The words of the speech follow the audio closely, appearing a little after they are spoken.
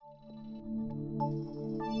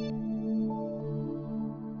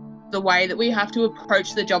the way that we have to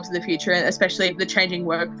approach the jobs of the future, especially the changing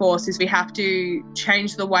workforce, is we have to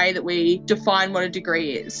change the way that we define what a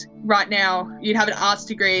degree is. Right now, you'd have an arts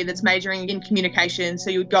degree that's majoring in communication, so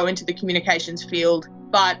you would go into the communications field.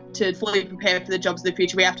 But to fully prepare for the jobs of the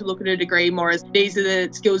future, we have to look at a degree more as these are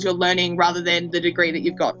the skills you're learning rather than the degree that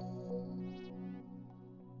you've got.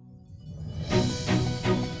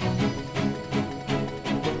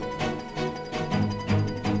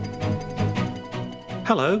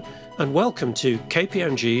 Hello, and welcome to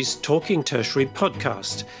KPMG's Talking Tertiary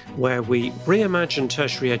podcast, where we reimagine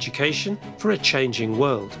tertiary education for a changing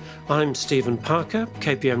world. I'm Stephen Parker,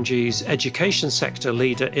 KPMG's education sector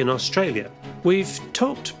leader in Australia. We've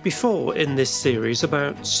talked before in this series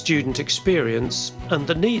about student experience and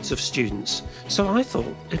the needs of students, so I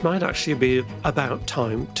thought it might actually be about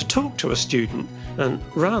time to talk to a student. And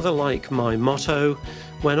rather like my motto,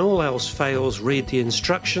 when all else fails, read the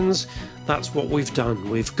instructions, that's what we've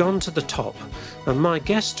done. We've gone to the top. And my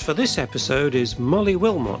guest for this episode is Molly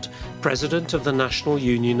Wilmot, President of the National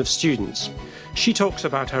Union of Students. She talks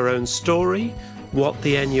about her own story, what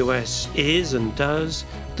the NUS is and does,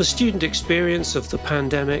 the student experience of the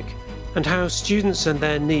pandemic, and how students and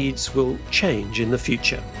their needs will change in the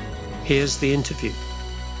future. Here's the interview.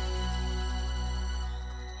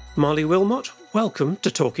 Molly Wilmot, welcome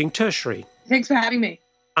to Talking Tertiary. Thanks for having me.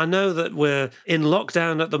 I know that we're in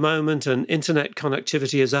lockdown at the moment and internet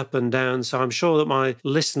connectivity is up and down, so I'm sure that my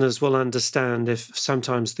listeners will understand if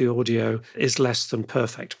sometimes the audio is less than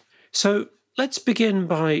perfect. So let's begin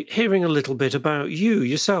by hearing a little bit about you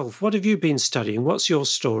yourself. What have you been studying? What's your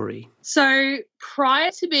story? So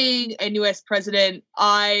prior to being NUS president,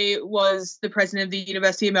 I was the president of the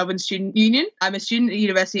University of Melbourne Student Union. I'm a student at the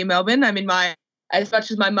University of Melbourne. I'm in my, as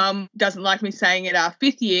much as my mum doesn't like me saying it,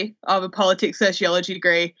 fifth year of a politics sociology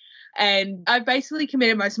degree. And I've basically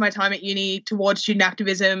committed most of my time at uni towards student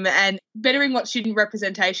activism and bettering what student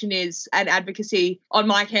representation is and advocacy on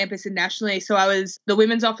my campus and nationally. So I was the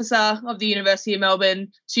women's officer of the University of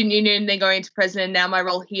Melbourne Student Union, then going into president, now my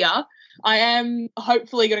role here. I am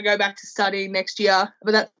hopefully going to go back to studying next year,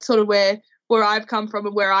 but that's sort of where I've come from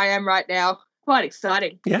and where I am right now. Quite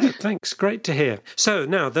exciting. Yeah, thanks. Great to hear. So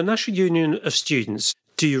now, the National Union of Students,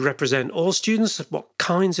 do you represent all students? What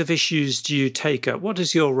kinds of issues do you take up? What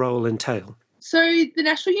does your role entail? So the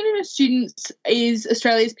National Union of Students is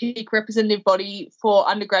Australia's peak representative body for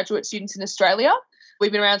undergraduate students in Australia.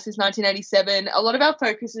 We've been around since 1987. A lot of our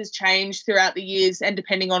focus has changed throughout the years and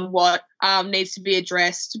depending on what needs to be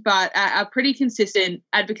addressed. But our pretty consistent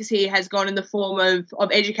advocacy has gone in the form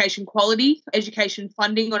of education quality, education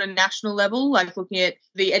funding on a national level, like looking at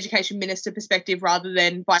the education minister perspective rather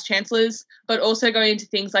than vice chancellors, but also going into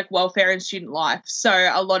things like welfare and student life. So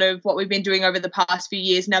a lot of what we've been doing over the past few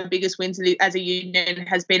years, and our biggest wins as a union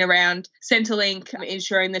has been around Centrelink,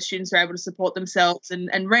 ensuring that students are able to support themselves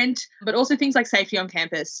and rent, but also things like safety on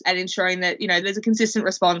campus and ensuring that, there's a consistent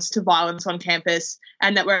response to violence on campus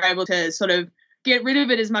and that we're able to sort of get rid of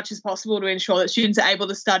it as much as possible to ensure that students are able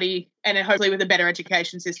to study and hopefully with a better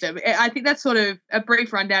education system. I think that's sort of a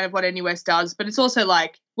brief rundown of what NUS does, but it's also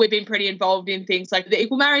like we've been pretty involved in things like the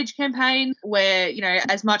Equal Marriage campaign where,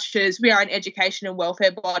 as much as we are an education and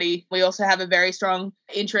welfare body, we also have a very strong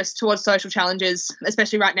interest towards social challenges,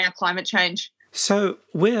 especially right now, climate change. So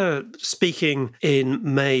we're speaking in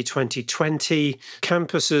May 2020.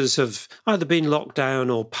 Campuses have either been locked down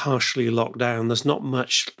or partially locked down. There's not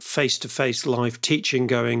much face-to-face live teaching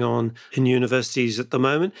going on in universities at the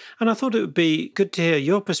moment. And I thought it would be good to hear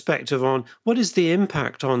your perspective on what is the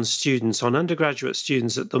impact on students, on undergraduate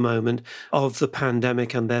students at the moment, of the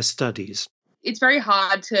pandemic and their studies. It's very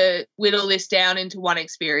hard to whittle this down into one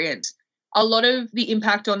experience. A lot of the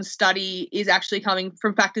impact on study is actually coming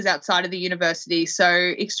from factors outside of the university.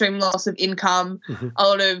 So extreme loss of income, A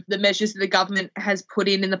lot of the measures that the government has put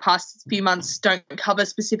in the past few months don't cover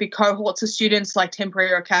specific cohorts of students like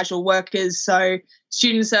temporary or casual workers. So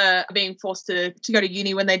students are being forced to go to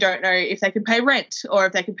uni when they don't know if they can pay rent or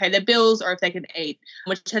if they can pay their bills or if they can eat,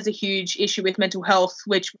 which has a huge issue with mental health,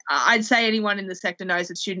 which I'd say anyone in the sector knows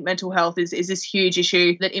that student mental health is this huge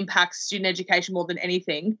issue that impacts student education more than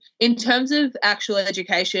anything. In terms of actual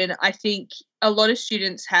education, I think a lot of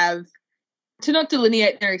students have, to not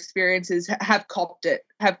delineate their experiences, have copped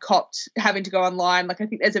having to go online. Like I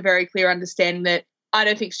think there's a very clear understanding that I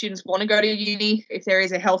don't think students want to go to uni if there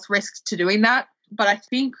is a health risk to doing that. But I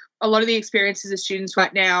think a lot of the experiences of students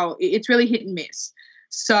right now, it's really hit and miss.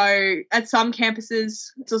 So at some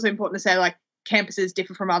campuses, it's also important to say like campuses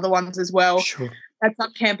differ from other ones as well. Sure. At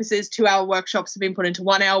some campuses, 2-hour workshops have been put into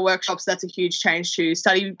 1-hour workshops. That's a huge change to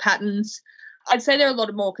study patterns. I'd say there are a lot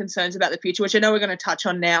of more concerns about the future, which I know we're going to touch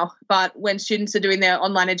on now. But when students are doing their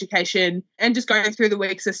online education and just going through the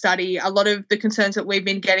weeks of study, a lot of the concerns that we've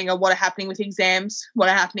been getting are what are happening with exams, what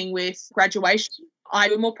are happening with graduation. I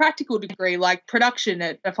do a more practical degree like production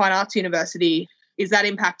at a fine arts university. Is that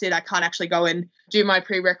impacted? I can't actually go and do my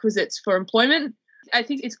prerequisites for employment. I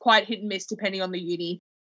think it's quite hit and miss depending on the uni.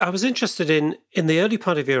 I was interested in the early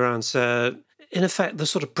part of your answer, in effect, the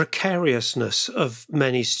sort of precariousness of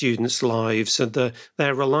many students' lives and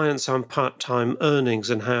their reliance on part-time earnings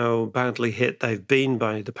and how badly hit they've been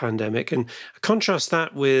by the pandemic. And contrast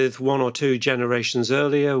that with one or two generations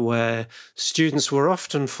earlier where students were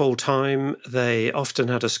often full-time. They often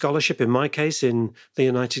had a scholarship. In my case, in the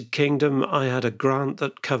United Kingdom, I had a grant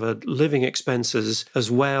that covered living expenses as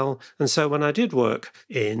well. And so when I did work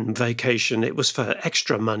in vacation, it was for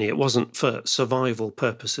extra money. It wasn't for survival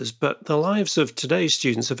purposes. But the lives of today's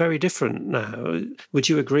students are very different now. Would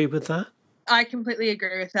you agree with that? I completely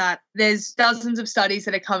agree with that. There's dozens of studies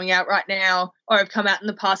that are coming out right now or have come out in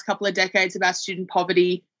the past couple of decades about student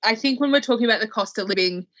poverty. I think when we're talking about the cost of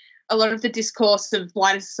living, a lot of the discourse of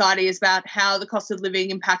wider society is about how the cost of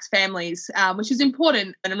living impacts families, which is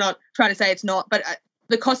important. And I'm not trying to say it's not, but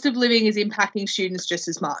the cost of living is impacting students just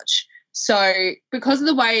as much. So because of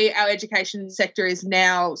the way our education sector is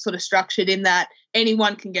now sort of structured in that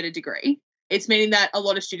anyone can get a degree, it's meaning that a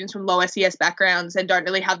lot of students from low SES backgrounds and don't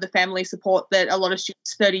really have the family support that a lot of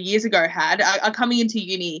students 30 years ago had are coming into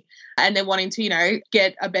uni and they're wanting to,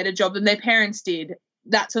 get a better job than their parents did,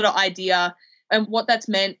 that sort of idea. And what that's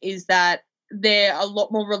meant is that they're a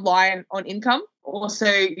lot more reliant on income.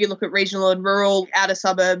 Also, you look at regional and rural, outer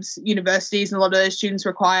suburbs, universities, and a lot of those students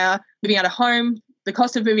require moving out of home. The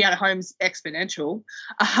cost of moving out of home is exponential.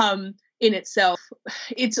 In itself.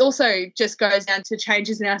 It's also just goes down to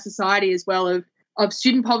changes in our society as well of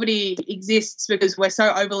student poverty exists because we're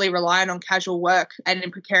so overly reliant on casual work and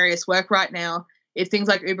in precarious work right now. It's things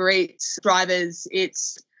like Uber Eats, drivers,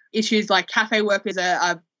 it's issues like cafe workers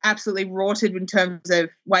are absolutely rorted in terms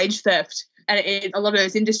of wage theft. And a lot of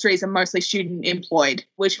those industries are mostly student employed,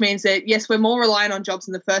 which means that, yes, we're more reliant on jobs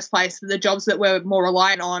in the first place. The jobs that we're more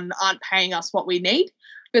reliant on aren't paying us what we need.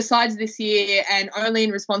 Besides this year, and only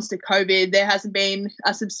in response to COVID, there hasn't been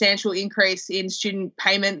a substantial increase in student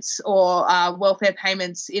payments or welfare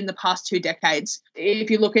payments in the past 2 decades. If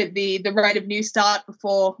you look at the rate of New Start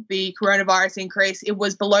before the coronavirus increase, it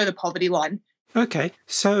was below the poverty line. Okay,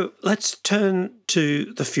 so let's turn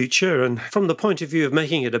to the future, and from the point of view of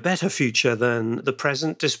making it a better future than the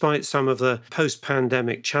present, despite some of the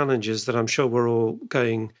post-pandemic challenges that I'm sure we're all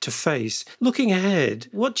going to face. Looking ahead,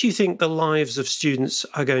 what do you think the lives of students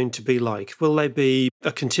are going to be like? Will they be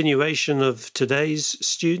a continuation of today's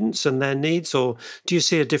students and their needs, or do you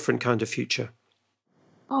see a different kind of future?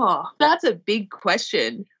 Oh, that's a big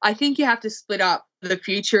question. I think you have to split up the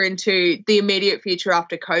future into the immediate future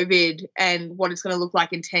after COVID and what it's going to look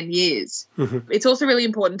like in 10 years. Mm-hmm. It's also really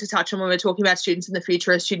important to touch on when we're talking about students in the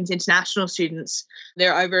future as students, international students.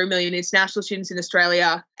 There are over 1 million international students in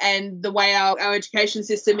Australia. And the way our education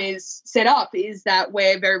system is set up is that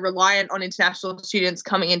we're very reliant on international students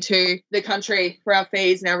coming into the country for our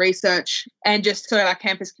fees and our research and just sort of our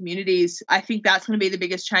campus communities. I think that's going to be the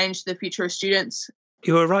biggest change to the future of students.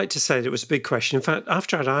 You were right to say that it was a big question. In fact,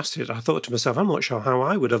 after I'd asked it, I thought to myself, I'm not sure how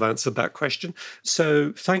I would have answered that question.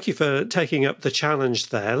 So thank you for taking up the challenge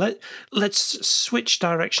there. Let's switch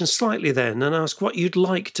direction slightly then and ask what you'd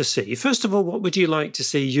like to see. First of all, what would you like to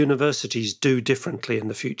see universities do differently in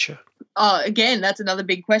the future? Again, that's another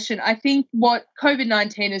big question. I think what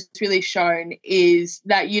COVID-19 has really shown is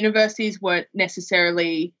that universities weren't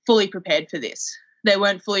necessarily fully prepared for this. They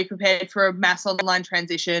weren't fully prepared for a mass online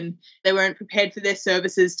transition. They weren't prepared for their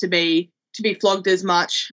services to be flogged as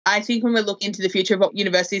much. I think when we're looking into the future of what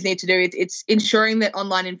universities need to do, it's ensuring that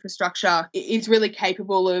online infrastructure is really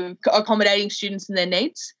capable of accommodating students and their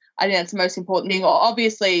needs. I think that's the most important thing.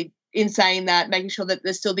 Obviously, in saying that, making sure that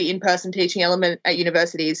there's still the in-person teaching element at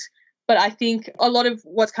universities. But I think a lot of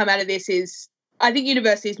what's come out of this is I think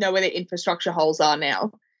universities know where their infrastructure holes are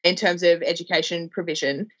now in terms of education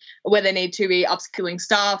provision, where they need to be upskilling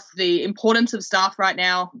staff. The importance of staff right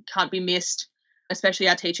now can't be missed, especially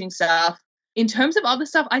our teaching staff. In terms of other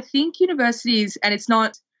stuff, I think universities, and it's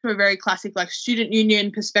not from a very classic like student union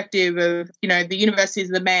perspective of, the university is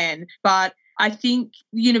the man, but I think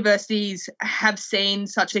universities have seen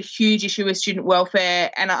such a huge issue with student welfare,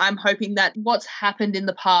 and I'm hoping that what's happened in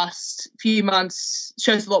the past few months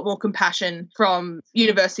shows a lot more compassion from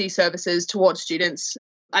university services towards students.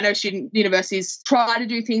 I know universities try to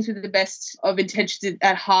do things with the best of intentions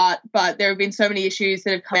at heart, but there have been so many issues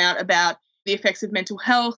that have come out about the effects of mental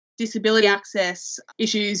health, disability access,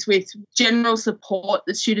 issues with general support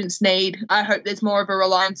that students need. I hope there's more of a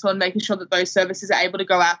reliance on making sure that those services are able to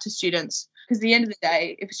go out to students. Because at the end of the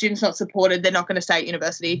day, if a student's not supported, they're not going to stay at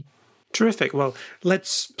university. Terrific. Well,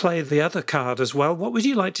 let's play the other card as well. What would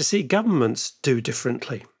you like to see governments do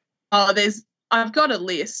differently? I've got a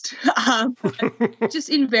list, just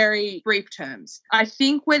in very brief terms. I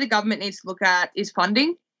think where the government needs to look at is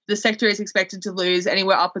funding. The sector is expected to lose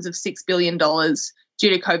anywhere upwards of $6 billion due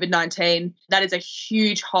to COVID-19. That is a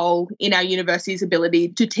huge hole in our university's ability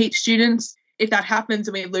to teach students. If that happens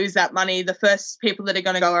and we lose that money, the first people that are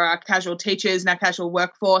going to go are our casual teachers and our casual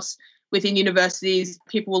workforce within universities.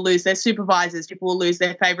 People will lose their supervisors, people will lose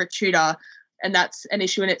their favourite tutor, and that's an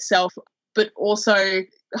issue in itself. But also,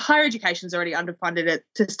 higher education is already underfunded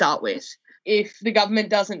to start with. If the government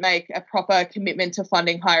doesn't make a proper commitment to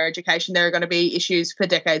funding higher education, there are going to be issues for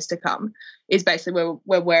decades to come, is basically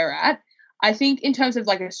where we're at. I think in terms of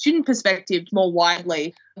like a student perspective more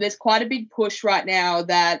widely, there's quite a big push right now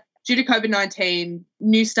that due to COVID-19,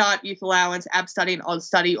 New Start, Youth Allowance, AB Study and Oz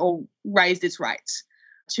Study all raised its rates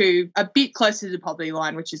to a bit closer to the poverty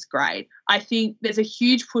line, which is great. I think there's a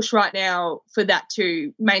huge push right now for that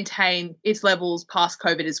to maintain its levels past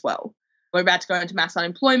COVID as well. We're about to go into mass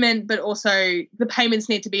unemployment, but also the payments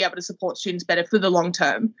need to be able to support students better for the long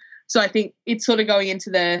term. So I think it's sort of going into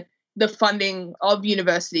the funding of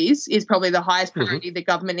universities is probably the highest priority the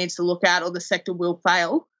government needs to look at, or the sector will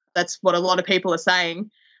fail. That's what a lot of people are saying.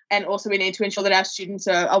 And also we need to ensure that our students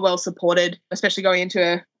are well supported, especially going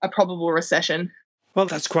into a probable recession. Well,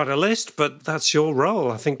 that's quite a list, but that's your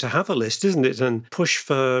role, I think, to have a list, isn't it? And push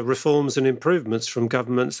for reforms and improvements from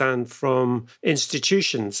governments and from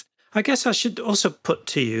institutions. I guess I should also put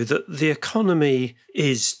to you that the economy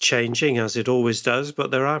is changing, as it always does,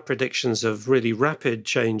 but there are predictions of really rapid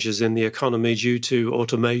changes in the economy due to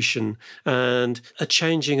automation and a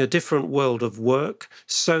different world of work,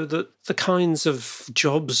 so that the kinds of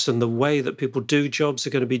jobs and the way that people do jobs are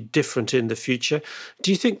going to be different in the future. Do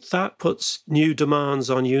you think that puts new demands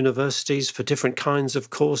on universities for different kinds of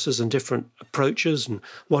courses and different approaches and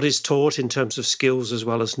what is taught in terms of skills as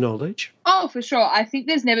well as knowledge? Oh, for sure. I think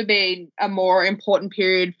there's never been a more important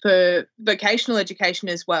period for vocational education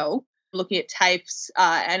as well, looking at TAFEs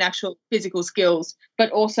and actual physical skills.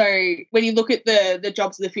 But also when you look at the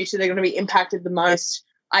jobs of the future, they're going to be impacted the most.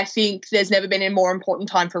 I think there's never been a more important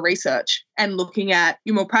time for research and looking at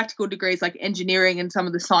your more practical degrees like engineering and some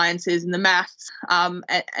of the sciences and the maths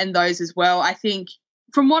and those as well. I think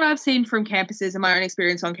from what I've seen from campuses and my own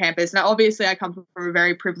experience on campus, now obviously I come from a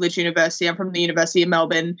very privileged university. I'm from the University of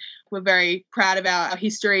Melbourne. We're very proud of our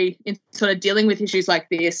history in sort of dealing with issues like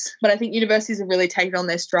this. But I think universities have really taken on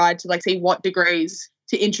their stride to see what degrees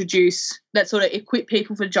to introduce that sort of equip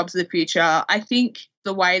people for the jobs of the future. I think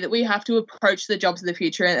the way that we have to approach the jobs of the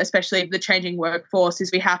future, and especially the changing workforce,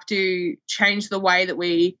 is we have to change the way that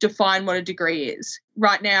we define what a degree is.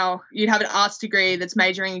 Right now, you'd have an arts degree that's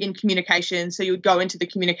majoring in communications, so you would go into the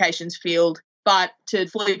communications field. But to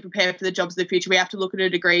fully prepare for the jobs of the future, we have to look at a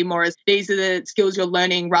degree more as these are the skills you're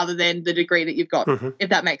learning rather than the degree that you've got, if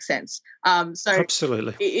that makes sense. So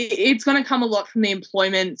absolutely, it's going to come a lot from the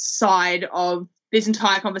employment side of this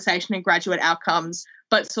entire conversation and graduate outcomes.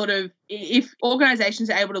 But sort of if organisations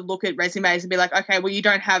are able to look at resumes and be like, okay, well, you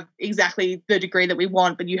don't have exactly the degree that we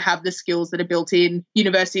want, but you have the skills that are built in,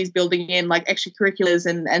 universities building in like extracurriculars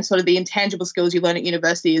and sort of the intangible skills you learn at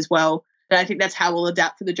university as well. And I think that's how we'll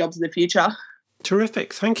adapt for the jobs of the future.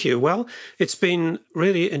 Terrific. Thank you. Well, it's been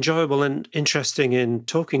really enjoyable and interesting in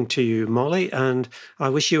talking to you, Molly, and I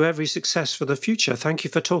wish you every success for the future. Thank you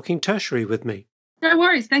for talking tertiary with me. No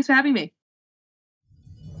worries. Thanks for having me.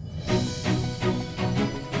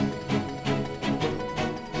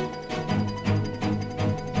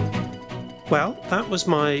 Well, that was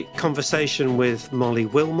my conversation with Molly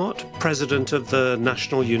Wilmot, President of the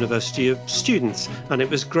National University of Students, and it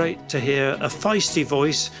was great to hear a feisty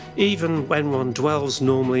voice, even when one dwells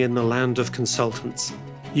normally in the land of consultants.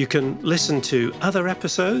 You can listen to other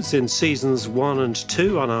episodes in seasons 1 and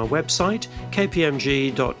 2 on our website,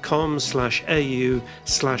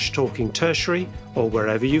 kpmg.com/au/talking tertiary, or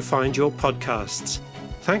wherever you find your podcasts.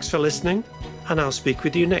 Thanks for listening, and I'll speak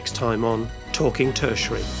with you next time on Talking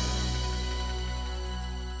Tertiary.